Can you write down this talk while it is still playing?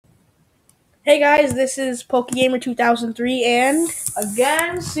Hey guys, this is PokeGamer2003 and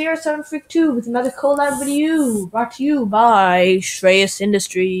Again, CR7Freak2 with another collab video brought to you by Shreyas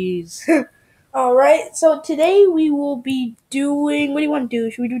Industries. alright, so today we will be doing, what do you want to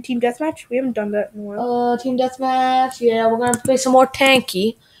do? Should we do Team Deathmatch? We haven't done that in a while. Team Deathmatch, yeah, we're gonna play some more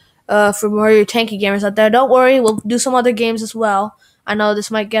Tanki. For more Tanki gamers out there, don't worry, we'll do some other games as well. I know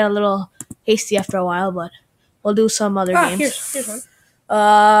this might get a little hasty after a while, but we'll do some other games. Here's one.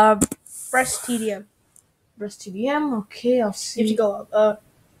 Press TDM. Press TDM, okay, I'll see. If you go up,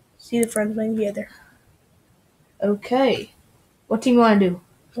 see the friends lane, yeah, there. Okay. What team you wanna do?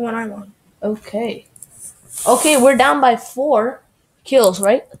 The one I'm on. Okay. Okay, we're down by 4 kills,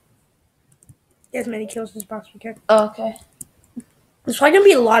 right? Get as many kills as possibly can. Okay. There's probably going to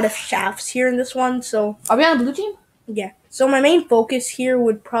be a lot of shafts here in this one, so... Are we on the blue team? Yeah. So my main focus here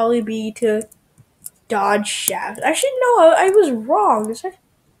would probably be to dodge shafts. Actually, no, I was wrong.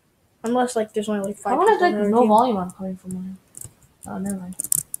 Unless, there's only, 5 I want people to, on our no team. volume on coming from mine. Oh, never mind.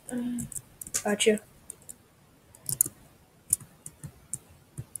 Gotcha.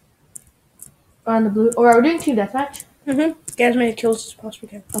 We're on the blue. Or are we doing team deathmatch? Mm-hmm. Get as many kills as possible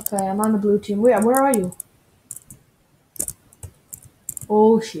can. Okay, I'm on the blue team. Wait, where are you?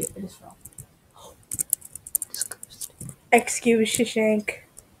 Oh shit, it just fell. Excuse Shashank.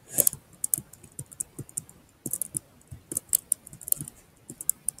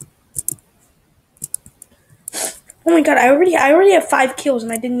 Oh my god, I already have 5 kills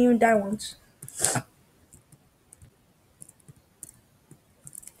and I didn't even die once.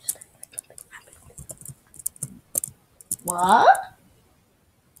 What?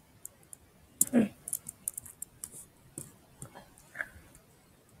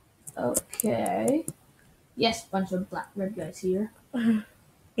 Okay. Yes, bunch of red guys here. You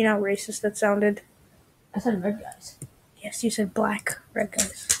know how racist that sounded? I said red guys. Yes, you said black, red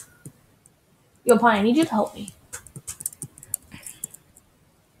guys. Yo, Pine, I need you to help me.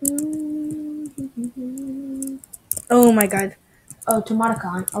 Oh my god. Oh,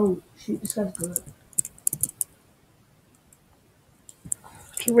 Tomaticon. Oh, shoot, this guy's good.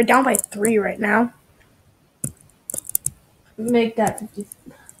 Okay, we're down by 3 right now. Make that 50.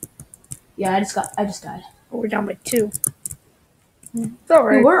 Yeah, I just died. But we're down by 2. It's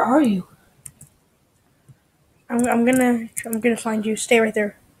alright. Dude, where are you? I'm gonna find you. Stay right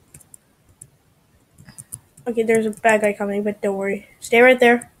there. Okay, there's a bad guy coming, but don't worry. Stay right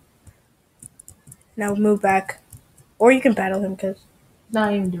there. Now move back. Or you can battle him, because...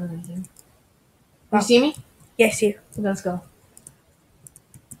 Not even doing anything. Oh. You see me? Yeah, I see you. Okay, let's go.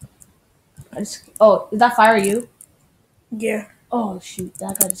 Oh, is that fire you? Yeah. Oh shoot,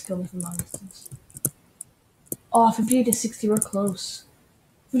 that guy just killed me from long distance. Oh, 58 to 60, we're close.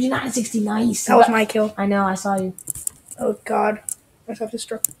 59 to 60, nice. That was my kill. I know, I saw you. Oh god. I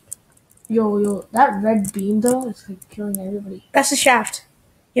self-destruct. Yo, that red beam though, it's like killing everybody. That's the shaft.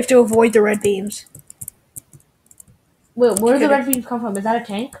 You have to avoid the red beams. Wait, where do the red beams come from? Is that a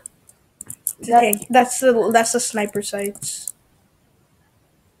tank? Tank. That's the sniper sights.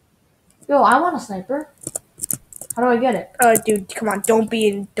 Yo, I want a sniper. How do I get it? Dude, come on, don't be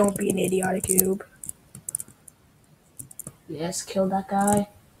an idiotic noob. Yes, kill that guy.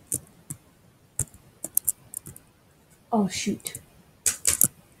 Oh shoot.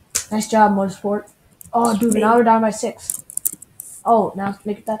 Nice job, Motorsport. Oh dude, now we're down by 6. Oh, now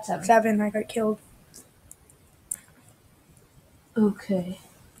make it that 7. 7, I got killed. Okay.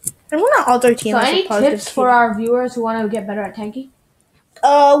 And we're not other team. So any tips for our viewers who want to get better at Tanki?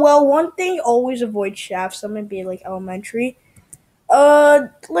 Well, one thing, always avoid shafts. Some might be elementary.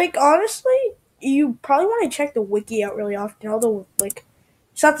 Honestly, you probably want to check the wiki out really often. Although,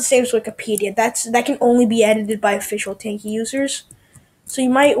 it's not the same as Wikipedia. That can only be edited by official Tanki users. So you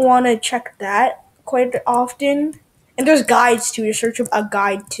might want to check that quite often. And there's guides too. You search up a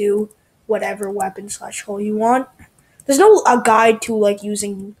guide to whatever weapon/hull you want. There's no a guide to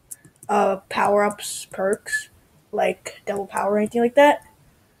using power-ups, perks, like double power or anything like that.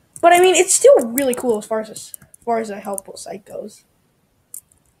 But I mean, it's still really cool as far as a helpful site goes.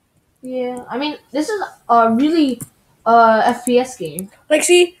 Yeah, I mean, this is a really FPS game.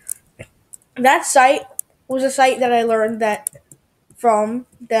 See, that site was a site that I learned that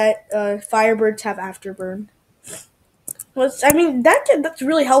Firebirds have afterburn. That's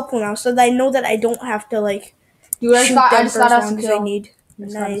really helpful now, so that I know that I don't have to Dude, shoot them I just for as got long us as a I kill. need.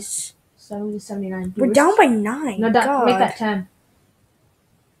 Nice. 70 to 79. Dude, We're down by 9. No, God. make that 10.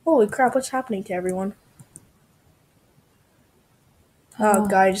 Holy crap! What's happening to everyone? Oh,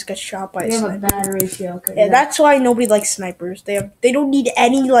 guy just got shot by a We have a sniper. bad ratio. Okay. Yeah, that's why nobody likes snipers. They don't need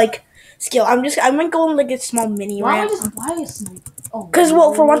any like skill. I might go on like a small mini Why don't rant. we just buy a sniper? Oh. Because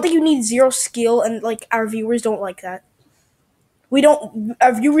well, for one thing, you need 0 skill, and like our viewers don't like that.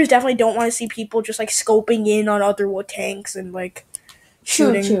 Our viewers definitely don't want to see people just like scoping in on other tanks and like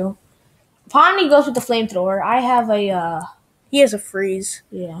shooting. True. Pawnee goes with the flamethrower. I have a He has a freeze.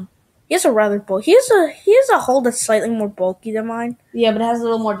 yeah. He has a rather bulky. He has a hull that's slightly more bulky than mine. Yeah, but it has a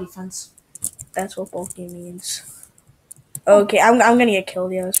little more defense. That's what bulky means. Okay, I'm gonna get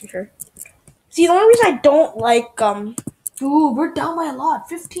killed. Yeah, that's for sure. See, the only reason I don't like Dude, we're down by a lot.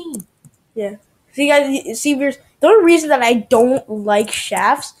 15. Yeah. See, guys, the only reason that I don't like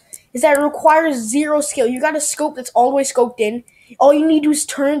shafts is that it requires 0 skill. You got a scope that's all the way scoped in. All you need to do is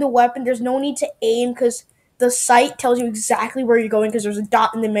turn the weapon. There's no need to aim because the sight tells you exactly where you're going because there's a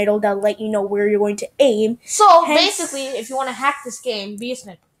dot in the middle that'll let you know where you're going to aim. So, basically, if you want to hack this game, be a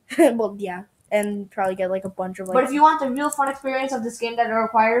sniper. Well, yeah. And probably get like a bunch of like... But if you want the real fun experience of this game that it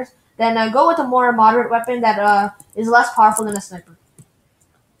requires, then go with a more moderate weapon that is less powerful than a sniper.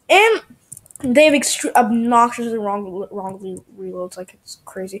 And they have obnoxiously wrongly reloads. Like, it's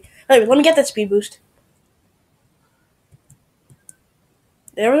crazy. Anyway, let me get that speed boost.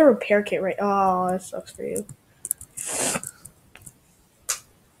 There was a repair kit, right? Oh, that sucks for you.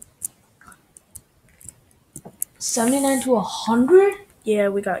 $79 to $100? Yeah,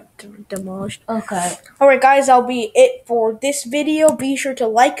 we got demolished. Okay. Alright, guys, that'll be it for this video. Be sure to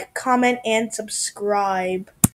like, comment, and subscribe.